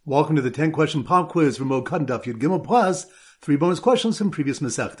Welcome to the 10-question pop quiz for Moed Katan Daf Yud Gimel plus 3 bonus questions from previous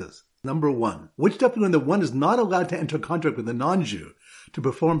Masechtas. Number 1. Which daf do we learn that one is not allowed to enter a contract with a non-Jew to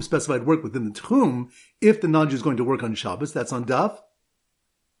perform specified work within the Tchum if the non-Jew is going to work on Shabbos? That's on daf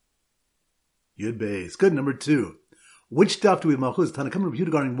Yud Beis. Good. Number 2. Which daf do we have Malchus Tanakam Rabbi Yehuda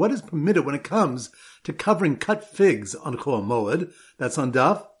regarding what is permitted when it comes to covering cut figs on Chol Moed? That's on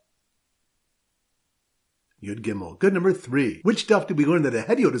daf Yud Gimel. Good. Number 3. Which daf did we learn that a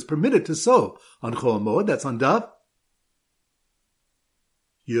hediot is permitted to sew on Chol Moed? That's on daf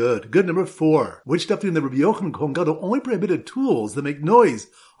Yud. Good. Number 4. Which daf did we learn that Rabbi Yochanan Kohen Gadol only prohibited tools that make noise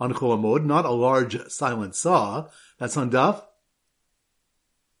on Chol Moed, not a large silent saw? That's on daf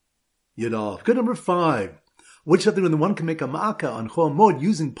Yud. Good. Number 5. Which daf did we learn that one can make a ma'aka on Chol Moed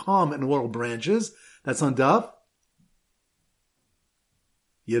using palm and laurel branches? That's on daf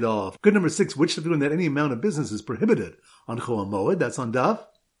Yud. Good. Number 6. Which daf did we learn that any amount of business is prohibited on Chol Moed? That's on daf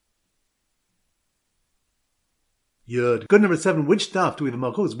Yud. Good. Number 7. Which daf do we have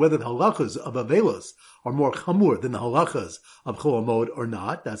Malchus whether the halachas of Avelos are more chamur than the halachas of Chol Moed or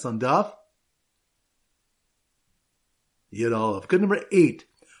not? That's on daf Yud. Good. Number 8.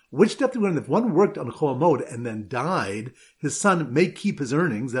 Which daf do we learn that if one worked on Chol Moed and then died, his son may keep his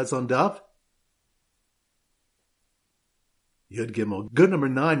earnings? That's on daf Yud Gimel. Good. Number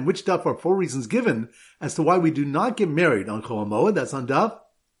 9. Which daf are 4 reasons given as to why we do not get married on Chol Moed? That's on daf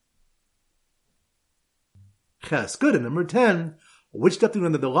Ches. Good. And number 10. Which daf do we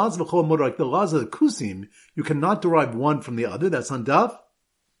learn that the laws of Chol Moed are like the laws of the Kusim? You cannot derive one from the other. That's on daf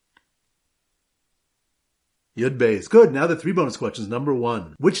Yud Beis. Good. Now the 3 bonus questions. Number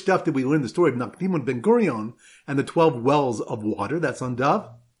 1. Which daf did we learn the story of Nakdimon ben Gurion and the 12 wells of water? That's on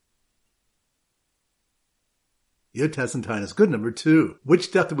daf Yud Tes and Tainus. Good. Number 2.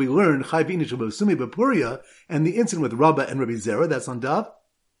 Which daf did we learn Chai V'inish Sumi B'Puria and the incident with Rabbah and Rabbi Zera? That's on daf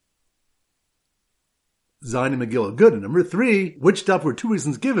Zayin and Megillah. Good. And number 3. Which daf were 2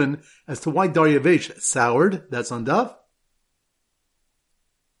 reasons given as to why Daryavesh soured? That's on daf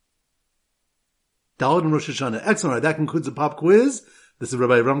Daled and Rosh Hashanah. Excellent. All right, that concludes the pop quiz. This is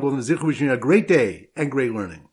Rabbi Ram Golden Zichu wishing you a great day and great learning.